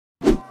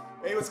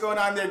Hey, what's going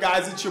on there,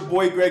 guys? It's your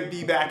boy Greg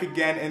B back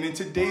again, and in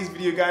today's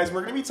video, guys,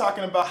 we're gonna be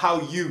talking about how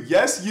you,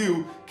 yes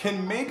you,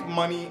 can make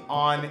money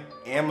on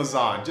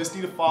Amazon. Just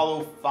need to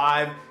follow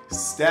 5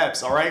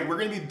 steps, all right? We're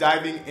gonna be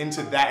diving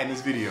into that in this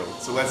video,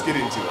 so let's get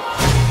into it.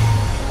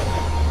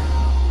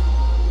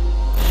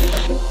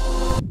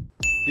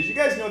 Did you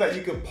guys know that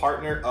you could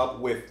partner up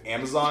with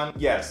Amazon?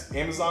 Yes,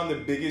 Amazon,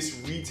 the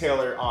biggest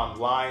retailer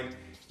online.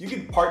 You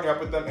can partner up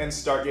with them and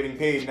start getting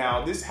paid.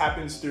 Now, this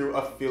happens through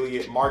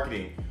affiliate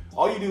marketing.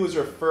 All you do is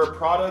refer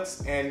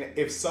products, and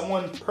if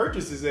someone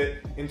purchases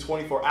it in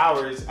 24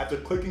 hours, after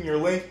clicking your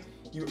link,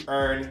 you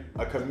earn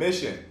a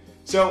commission.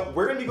 So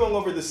we're gonna be going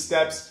over the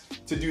steps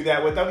to do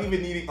that without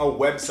even needing a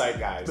website,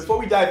 guys. Before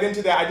we dive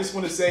into that, I just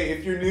wanna say,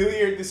 if you're new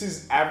here, this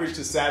is Average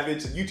to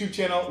Savage, a YouTube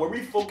channel where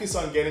we focus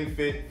on getting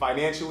fit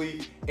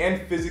financially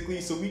and physically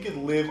so we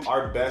can live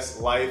our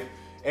best life.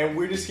 And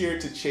we're just here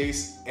to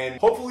chase and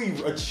hopefully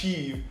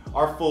achieve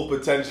our full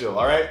potential,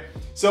 all right?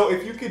 So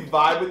if you could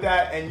vibe with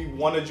that and you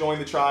wanna join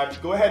the tribe,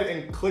 go ahead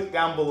and click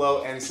down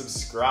below and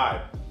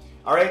subscribe.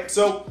 All right,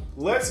 so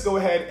let's go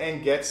ahead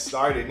and get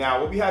started. Now,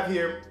 what we have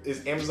here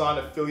is Amazon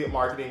affiliate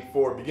marketing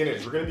for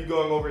beginners. We're gonna be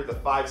going over the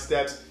 5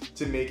 steps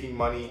to making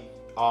money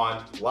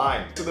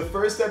online. So the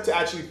first step to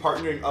actually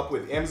partnering up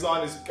with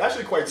Amazon is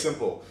actually quite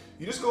simple.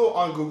 You just go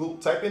on Google,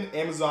 type in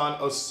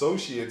Amazon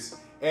Associates,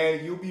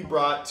 and you'll be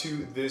brought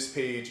to this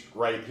page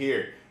right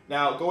here.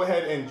 Now, go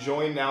ahead and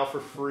join now for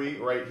free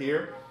right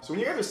here. So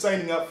when you guys are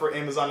signing up for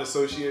Amazon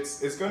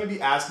Associates, it's gonna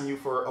be asking you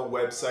for a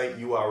website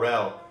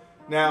URL.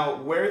 Now,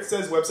 where it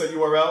says website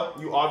URL,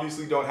 you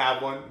obviously don't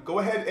have one. Go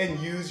ahead and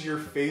use your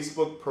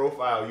Facebook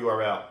profile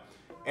URL.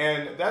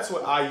 And that's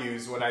what I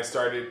used when I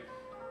started.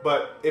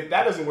 But if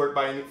that doesn't work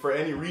for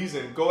any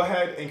reason, go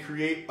ahead and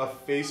create a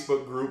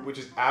Facebook group, which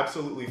is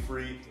absolutely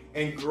free,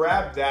 and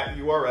grab that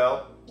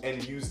URL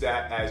and use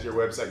that as your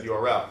website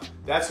URL.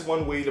 That's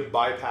one way to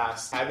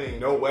bypass having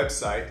no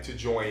website to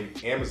join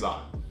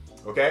Amazon,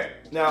 okay?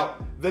 Now,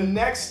 the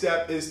next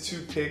step is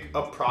to pick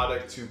a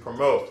product to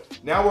promote.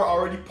 Now we're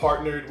already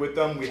partnered with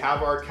them, we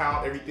have our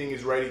account, everything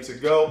is ready to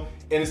go,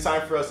 and it's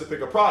time for us to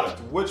pick a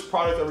product. Which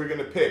product are we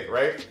gonna pick,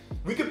 right?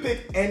 We could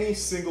pick any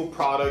single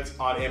product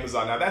on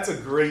Amazon. Now that's a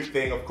great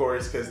thing, of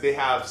course, because they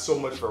have so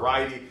much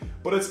variety,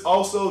 but it's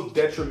also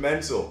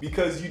detrimental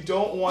because you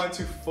don't want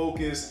to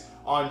focus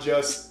on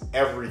just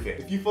everything.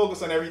 If you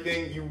focus on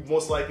everything, you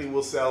most likely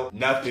will sell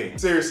nothing.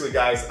 Seriously,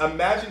 guys,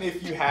 imagine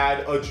if you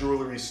had a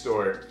jewelry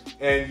store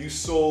and you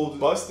sold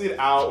busted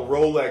out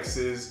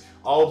Rolexes,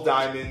 all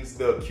diamonds,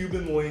 the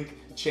Cuban link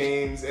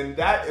chains, and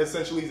that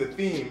essentially is a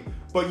theme,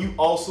 but you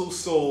also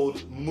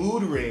sold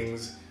mood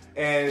rings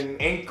and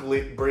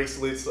anklet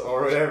bracelets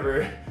or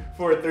whatever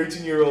for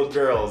 13-year-old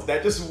girls.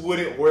 That just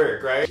wouldn't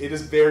work, right? It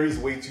just varies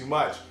way too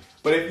much.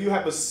 But if you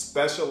have a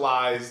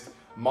specialized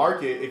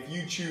market, if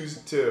you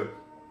choose to,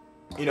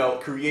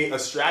 create a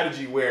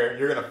strategy where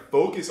you're gonna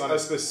focus on a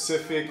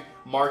specific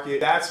market,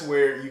 that's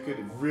where you could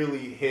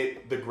really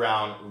hit the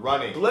ground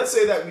running. So let's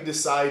say that we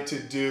decide to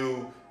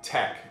do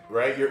tech,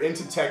 right? You're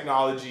into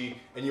technology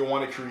and you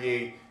wanna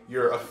create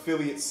your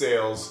affiliate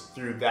sales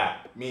through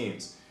that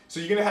means. So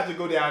you're gonna have to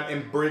go down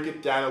and break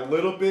it down a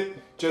little bit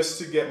just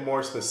to get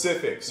more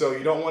specific. So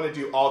you don't wanna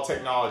do all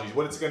technologies.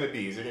 What it's gonna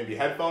be? Is it gonna be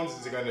headphones?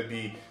 Is it gonna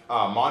be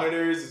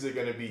monitors? Is it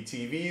gonna be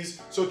TVs?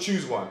 So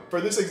choose one.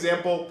 For this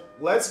example,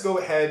 let's go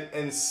ahead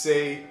and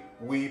say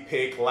we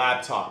pick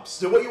laptops.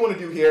 So what you wanna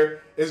do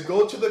here is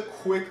go to the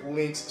quick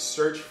links,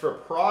 search for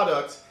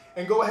product,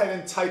 and go ahead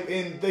and type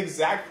in the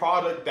exact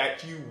product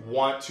that you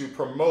want to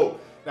promote.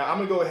 Now I'm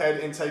gonna go ahead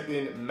and type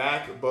in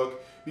MacBook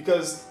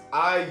because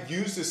I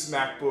use this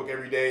MacBook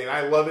every day and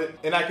I love it,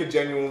 and I could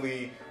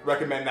genuinely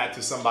recommend that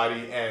to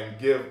somebody and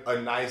give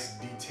a nice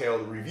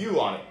detailed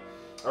review on it.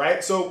 All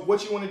right, so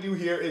what you want to do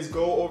here is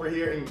go over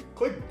here and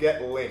click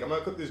Get Link. I'm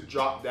gonna click this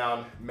drop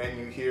down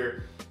menu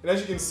here, and as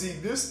you can see,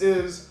 this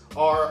is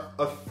our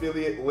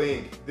affiliate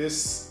link.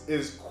 This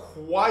is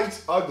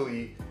quite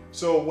ugly,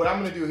 so what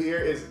I'm gonna do here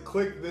is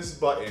click this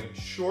button,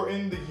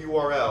 shorten the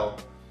URL,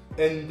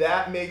 and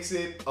that makes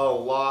it a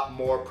lot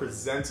more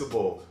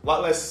presentable, a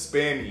lot less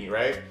spammy,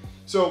 right?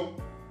 So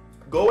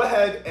go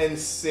ahead and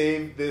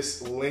save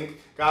this link,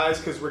 guys,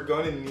 because we're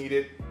going to need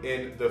it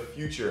in the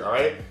future, all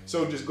right?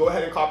 So just go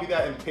ahead and copy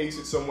that and paste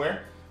it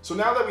somewhere. So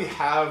now that we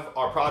have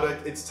our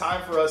product, it's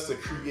time for us to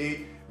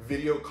create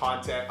video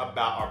content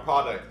about our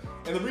product.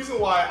 And the reason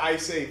why I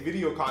say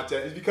video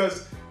content is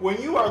because when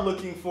you are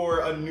looking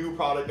for a new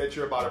product that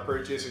you're about to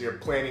purchase or you're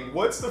planning,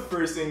 what's the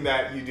first thing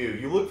that you do?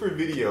 You look for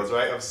videos,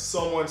 right, of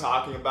someone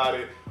talking about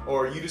it,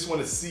 or you just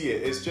want to see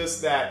it. It's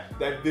just that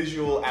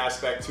visual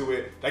aspect to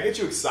it that gets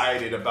you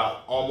excited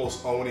about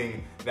almost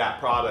owning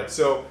that product.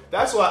 So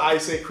that's why I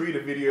say create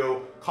a video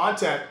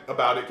content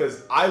about it,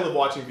 because I love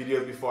watching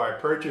videos before I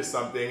purchase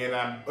something, and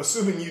I'm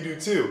assuming you do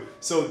too.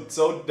 So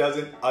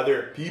doesn't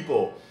other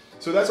people.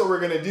 So that's what we're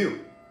gonna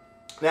do.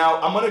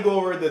 Now, I'm gonna go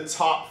over the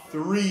top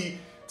 3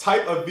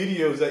 type of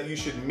videos that you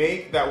should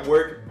make that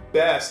work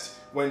best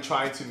when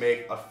trying to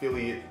make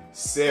affiliate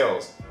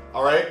sales.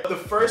 All right, the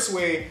first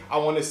way I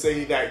want to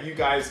say that you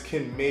guys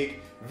can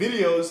make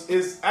videos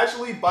is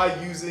actually by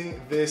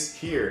using this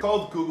here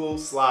called Google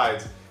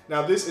Slides.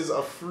 Now this is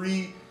a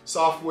free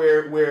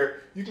software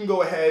where you can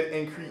go ahead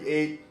and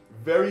create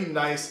very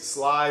nice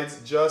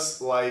slides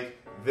just like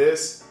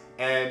this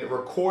and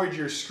record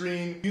your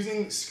screen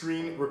using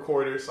screen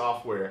recorder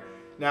software.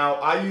 Now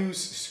I use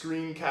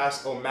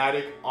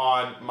Screencast-O-Matic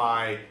on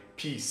my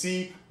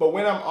PC, but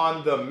when I'm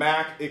on the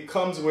Mac, it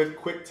comes with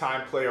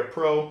QuickTime Player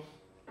Pro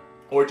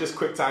or just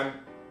QuickTime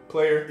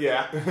Player,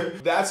 yeah.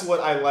 That's what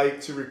I like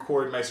to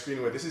record my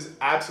screen with. This is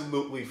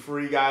absolutely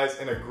free, guys,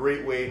 and a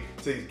great way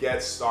to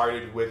get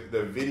started with the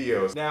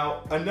videos.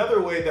 Now,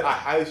 another way that I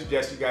highly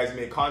suggest you guys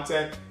make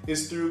content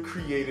is through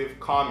Creative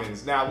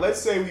Commons. Now,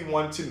 let's say we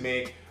want to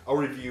make a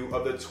review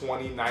of the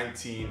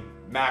 2019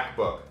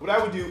 MacBook. What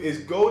I would do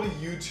is go to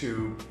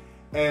YouTube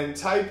and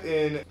type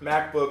in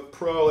MacBook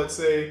Pro, let's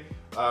say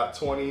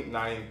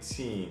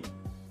 2019.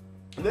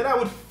 And then I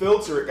would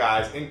filter it,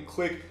 guys, and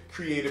click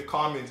Creative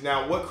Commons.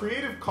 Now, what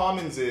Creative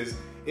Commons is,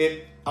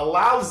 it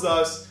allows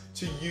us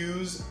to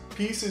use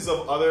pieces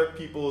of other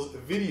people's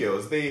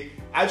videos. They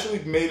actually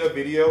made a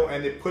video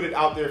and they put it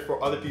out there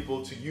for other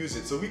people to use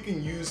it. So we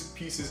can use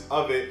pieces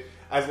of it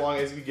as long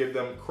as we give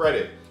them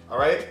credit, all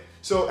right?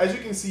 So as you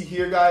can see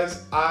here,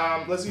 guys,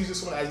 let's use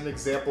this one as an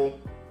example.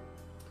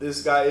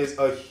 This guy is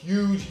a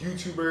huge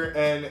YouTuber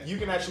and you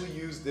can actually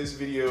use this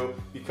video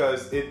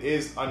because it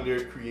is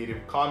under Creative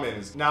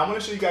Commons. Now I'm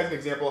gonna show you guys an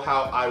example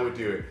how I would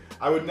do it.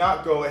 I would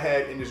not go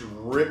ahead and just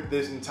rip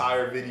this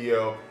entire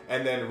video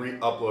and then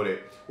re-upload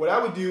it. What I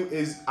would do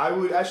is I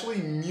would actually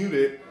mute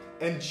it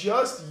and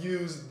just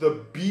use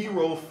the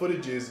B-roll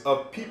footages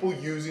of people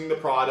using the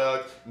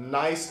product,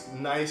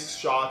 nice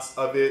shots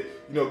of it,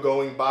 you know,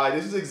 going by.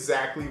 This is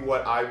exactly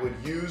what I would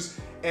use.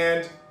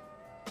 And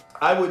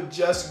I would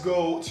just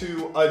go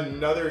to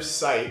another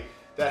site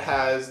that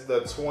has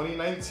the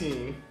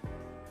 2019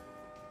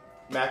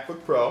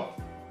 MacBook Pro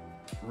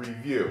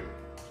review.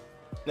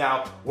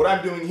 Now, what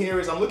I'm doing here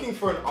is I'm looking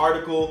for an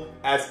article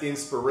as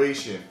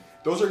inspiration.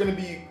 Those are gonna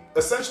be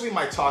essentially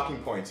my talking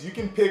points. You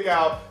can pick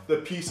out the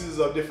pieces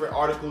of different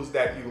articles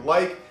that you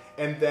like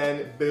and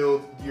then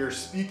build your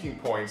speaking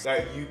points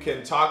that you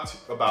can talk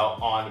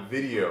about on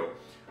video.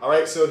 All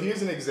right, so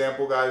here's an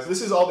example, guys.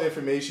 This is all the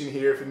information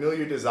here,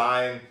 familiar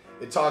design.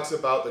 It talks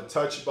about the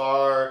touch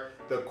bar,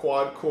 the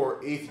quad-core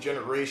 8th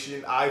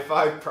generation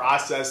i5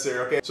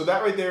 processor, okay? So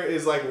that right there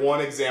is like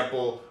one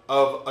example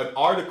of an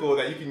article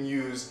that you can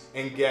use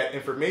and get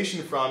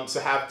information from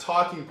to have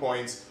talking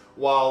points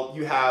while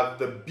you have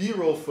the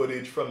B-roll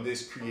footage from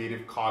this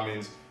Creative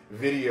Commons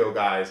video,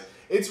 guys.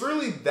 It's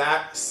really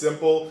that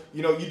simple.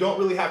 You know, you don't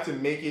really have to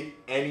make it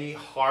any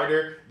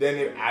harder than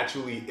it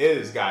actually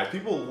is, guys.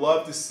 People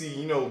love to see,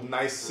 you know,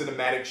 nice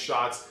cinematic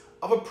shots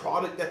of a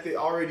product that they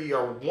already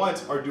are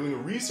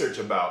doing research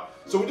about.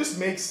 So it just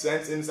makes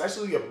sense, and it's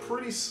actually a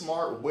pretty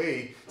smart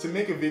way to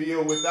make a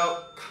video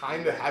without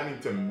kind of having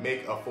to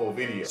make a full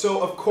video.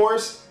 So of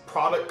course,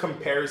 product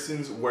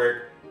comparisons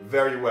work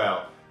very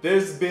well.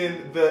 There's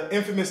been the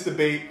infamous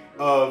debate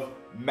of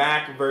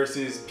Mac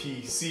versus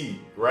PC,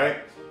 right?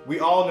 We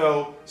all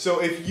know,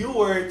 so if you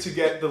were to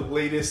get the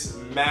latest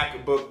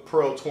MacBook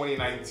Pro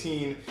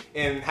 2019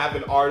 and have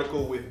an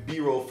article with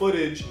B-roll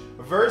footage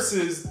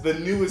versus the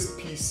newest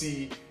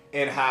PC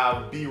and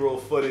have B-roll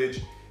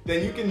footage,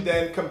 then you can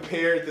then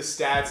compare the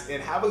stats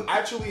and have an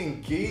actually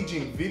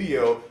engaging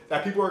video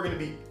that people are going to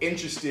be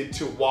interested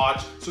to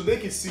watch so they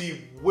can see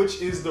which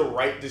is the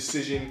right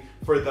decision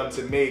for them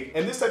to make.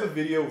 And this type of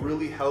video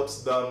really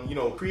helps them, you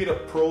know, create a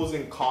pros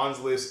and cons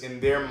list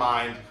in their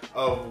mind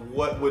of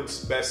what would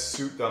best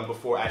suit them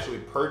before actually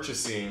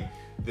purchasing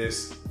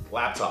this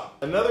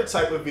laptop. Another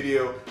type of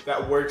video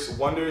that works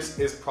wonders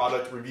is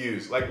product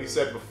reviews. Like we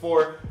said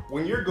before,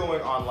 when you're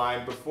going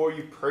online, before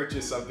you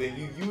purchase something,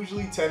 you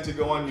usually tend to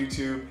go on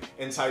YouTube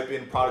and type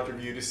in product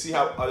review to see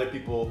how other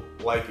people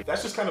like it.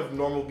 That's just kind of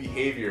normal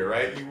behavior,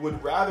 right? You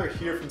would rather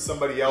hear from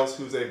somebody else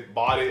who's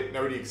bought it and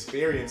already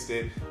experienced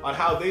it on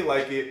how they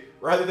like it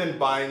rather than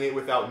buying it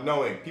without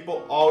knowing.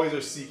 People always are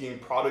seeking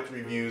product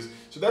reviews.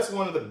 So that's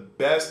one of the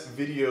best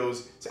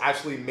videos to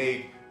actually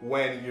make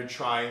when you're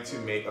trying to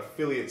make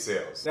affiliate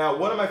sales. Now,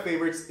 one of my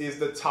favorites is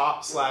the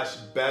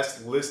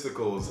top/best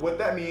listicles. What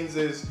that means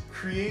is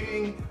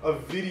creating a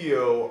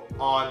video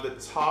on the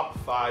top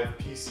 5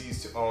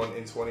 PCs to own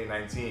in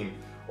 2019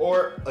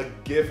 or a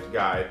gift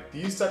guide.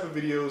 These type of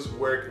videos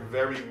work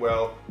very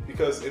well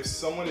because if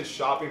someone is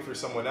shopping for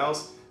someone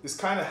else, this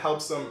kind of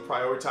helps them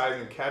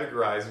prioritize and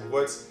categorize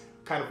what's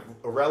kind of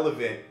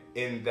relevant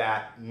in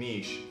that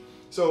niche.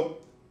 So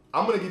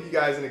I'm gonna give you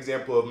guys an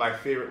example of my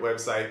favorite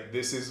website,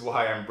 This Is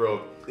Why I'm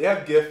Broke. They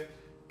have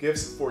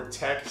gifts for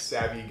tech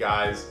savvy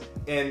guys.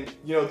 And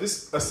you know,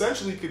 this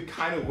essentially could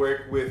kind of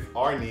work with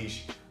our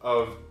niche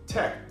of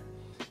tech.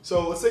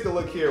 So let's take a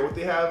look here. What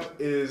they have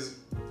is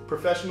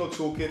professional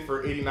toolkit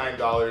for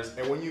 $89.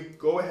 And when you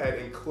go ahead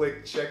and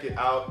click check it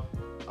out,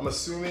 I'm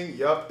assuming,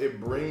 yep,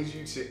 it brings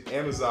you to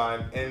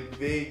Amazon and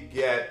they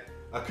get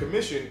a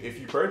commission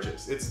if you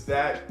purchase. It's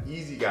that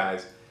easy,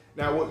 guys.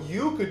 Now what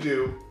you could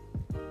do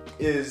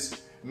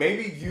is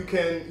maybe you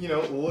can,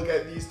 look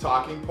at these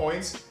talking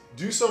points,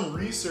 do some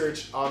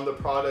research on the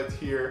product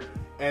here,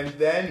 and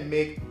then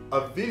make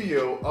a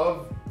video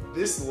of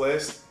this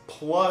list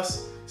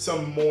plus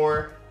some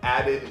more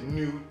added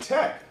new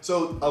tech.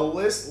 So a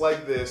list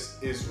like this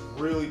is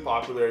really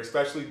popular,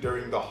 especially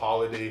during the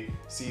holiday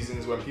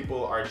seasons when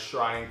people are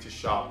trying to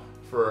shop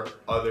for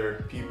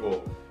other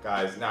people,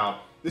 guys.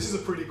 Now, this is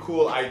a pretty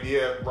cool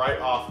idea right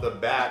off the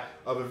bat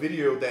of a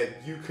video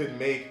that you could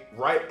make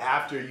right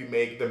after you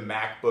make the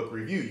MacBook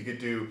review. You could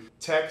do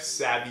Tech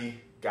Savvy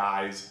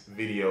Guys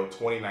video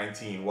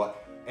 2019.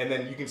 And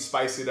then you can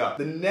spice it up.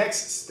 The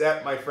next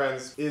step, my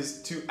friends,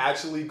 is to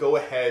actually go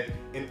ahead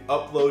and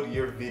upload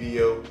your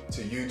video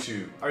to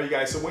YouTube. All right,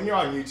 guys, so when you're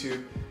on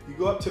YouTube, you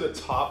go up to the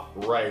top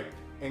right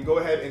and go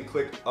ahead and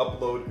click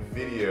upload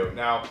video.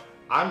 Now,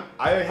 I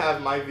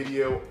have my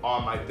video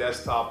on my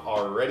desktop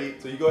already,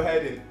 so you go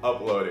ahead and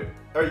upload it.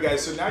 All right,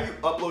 guys, so now you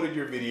uploaded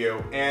your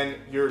video and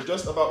you're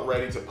just about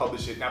ready to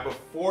publish it. Now,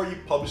 before you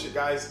publish it,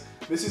 guys,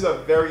 this is a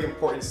very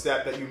important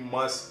step that you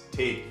must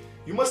take.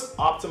 You must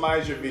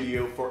optimize your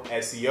video for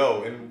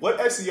SEO. And what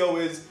SEO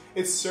is,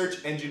 it's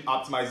search engine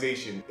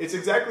optimization. It's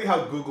exactly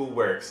how Google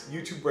works.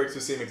 YouTube works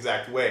the same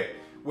exact way,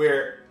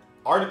 where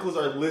articles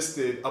are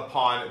listed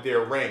upon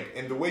their rank.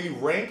 And the way you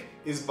rank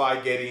is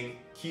by getting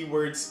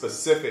keyword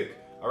specific,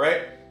 all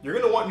right? You're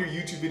gonna want your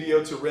YouTube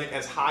video to rank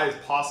as high as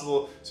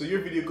possible so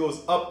your video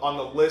goes up on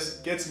the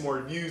list, gets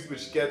more views,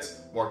 which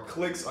gets more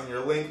clicks on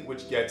your link,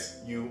 which gets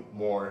you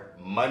more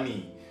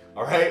money,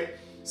 all right?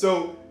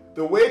 So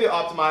the way to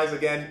optimize,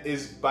 again,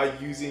 is by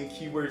using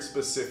keyword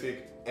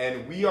specific,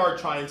 and we are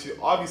trying to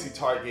obviously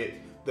target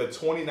the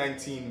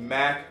 2019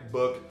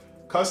 MacBook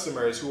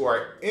customers who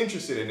are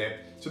interested in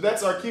it. So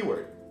that's our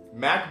keyword,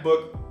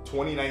 MacBook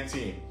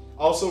 2019.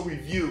 Also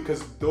review,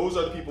 because those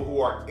are the people who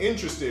are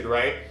interested,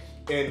 right,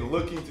 and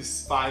looking to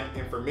find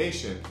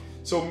information.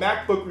 So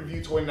MacBook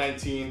review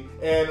 2019,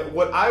 and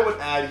what I would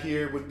add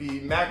here would be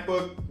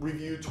MacBook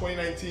review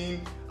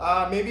 2019,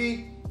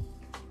 maybe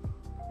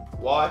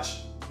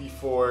watch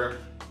before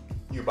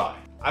you buy.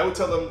 I would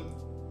tell them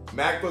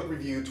MacBook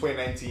review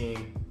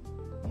 2019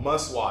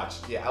 must watch.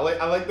 Yeah,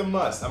 I like the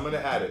must. I'm gonna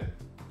add it.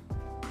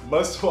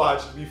 Must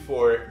watch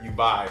before you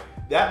buy.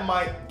 That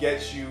might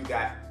get you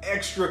that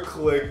extra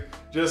click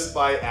just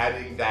by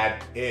adding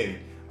that in.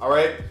 All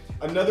right.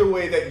 Another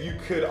way that you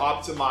could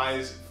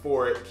optimize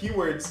for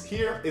keywords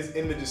here is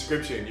in the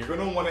description. You're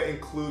gonna wanna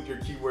include your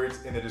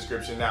keywords in the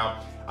description.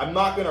 Now, I'm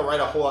not gonna write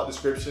a whole lot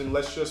description.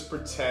 Let's just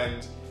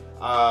pretend.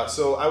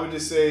 So I would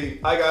just say,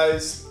 hi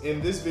guys,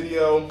 in this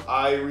video,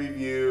 I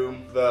review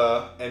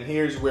and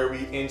here's where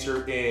we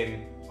enter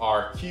in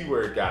our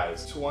keyword,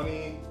 guys.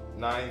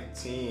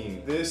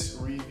 2019, this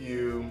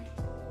review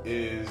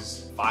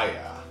is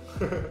fire.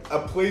 A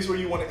place where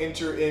you want to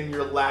enter in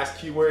your last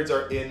keywords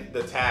are in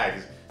the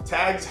tags.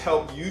 Tags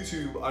help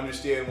YouTube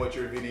understand what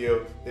your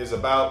video is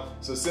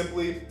about. So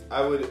simply,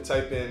 I would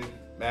type in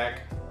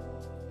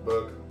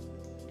MacBook.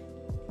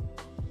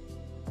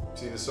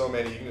 See, there's so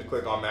many. You can just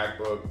click on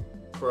MacBook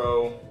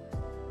Pro,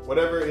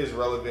 whatever is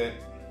relevant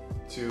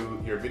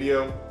to your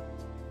video,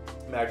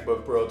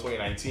 MacBook Pro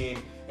 2019,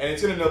 and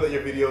it's gonna know that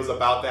your video is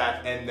about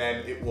that, and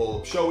then it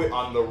will show it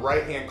on the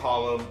right-hand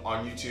column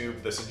on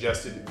YouTube, the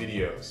suggested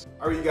videos.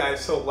 All right, you guys,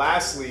 so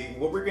lastly,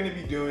 what we're gonna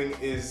be doing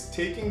is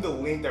taking the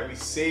link that we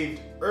saved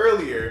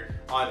earlier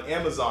on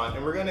Amazon,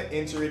 and we're gonna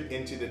enter it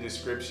into the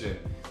description.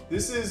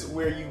 This is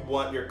where you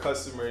want your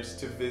customers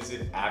to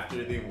visit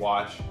after they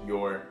watch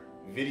your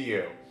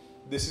video.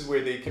 This is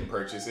where they can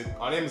purchase it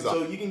on Amazon.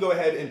 So you can go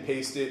ahead and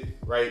paste it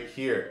right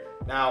here.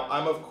 Now,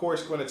 I'm of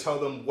course going to tell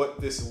them what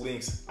this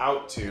links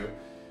out to.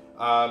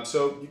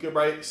 So you could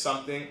write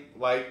something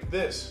like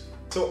this.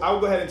 So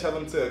I'll go ahead and tell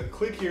them to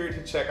click here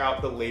to check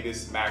out the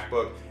latest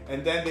MacBook,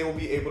 and then they will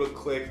be able to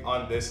click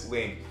on this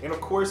link. And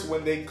of course,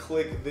 when they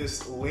click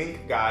this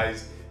link,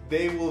 guys,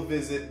 they will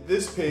visit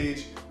this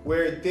page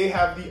where they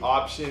have the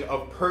option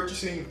of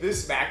purchasing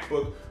this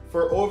MacBook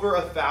for over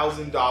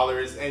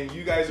 $1,000, and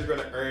you guys are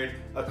gonna earn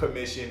a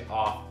commission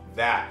off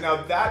that.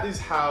 Now that is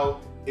how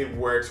it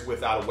works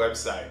without a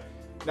website.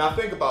 Now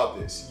think about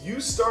this. You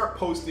start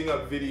posting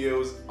up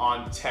videos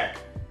on tech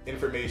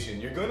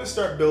information. You're gonna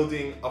start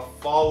building a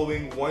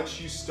following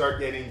once you start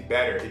getting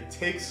better. It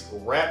takes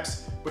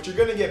reps, but you're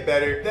gonna get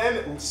better.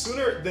 Then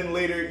sooner than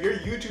later, your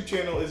YouTube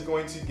channel is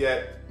going to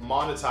get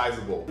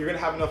monetizable. You're gonna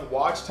have enough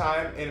watch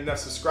time and enough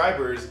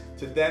subscribers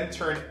to then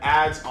turn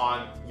ads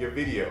on your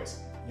videos.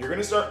 You're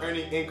gonna start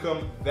earning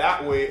income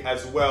that way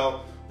as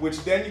well,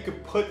 which then you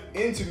could put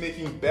into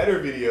making better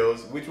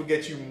videos, which will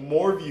get you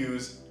more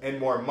views and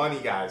more money,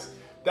 guys.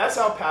 That's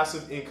how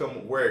passive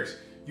income works.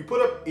 You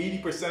put up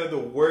 80% of the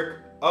work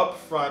up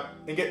front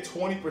and get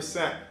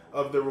 20%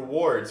 of the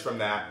rewards from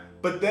that.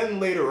 But then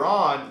later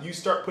on, you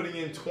start putting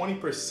in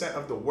 20%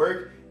 of the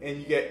work and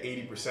you get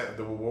 80% of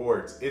the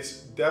rewards.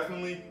 It's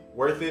definitely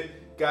worth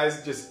it.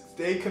 Guys, just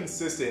stay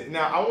consistent.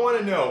 Now, I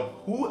wanna know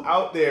who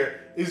out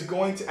there is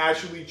going to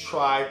actually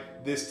try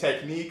this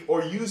technique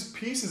or use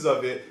pieces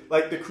of it,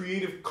 like the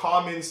Creative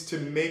Commons, to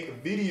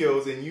make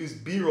videos and use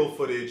B-roll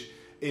footage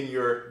in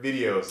your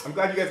videos. I'm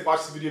glad you guys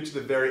watched this video to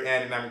the very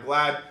end, and I'm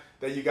glad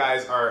that you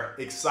guys are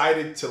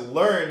excited to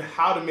learn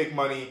how to make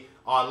money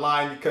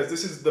online, because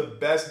this is the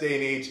best day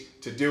and age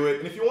to do it.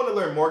 And if you want to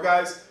learn more,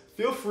 guys,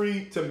 feel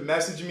free to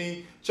message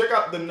me. Check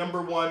out the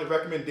 #1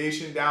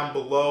 recommendation down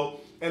below,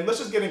 and let's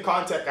just get in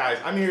contact, guys.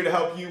 I'm here to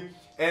help you.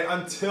 And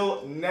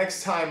until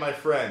next time, my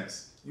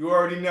friends, you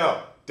already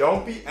know,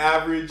 don't be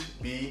average,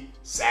 be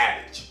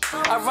savage.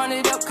 I run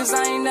it up cause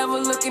I ain't never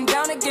looking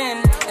down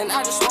again. And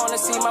I just wanna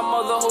see my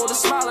mother hold a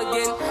smile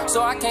again.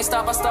 So I can't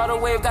stop, I start a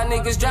wave, got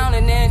niggas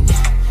drowning in.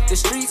 The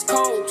streets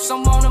cold,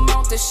 some wanna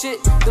mount the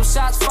shit. Them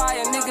shots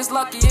fire, niggas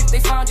lucky if they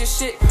found your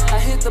shit. I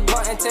hit the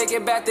button, take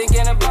it back,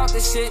 thinking about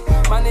the shit.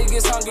 My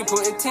niggas hungry,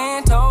 putting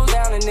 10 toes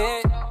down in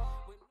it.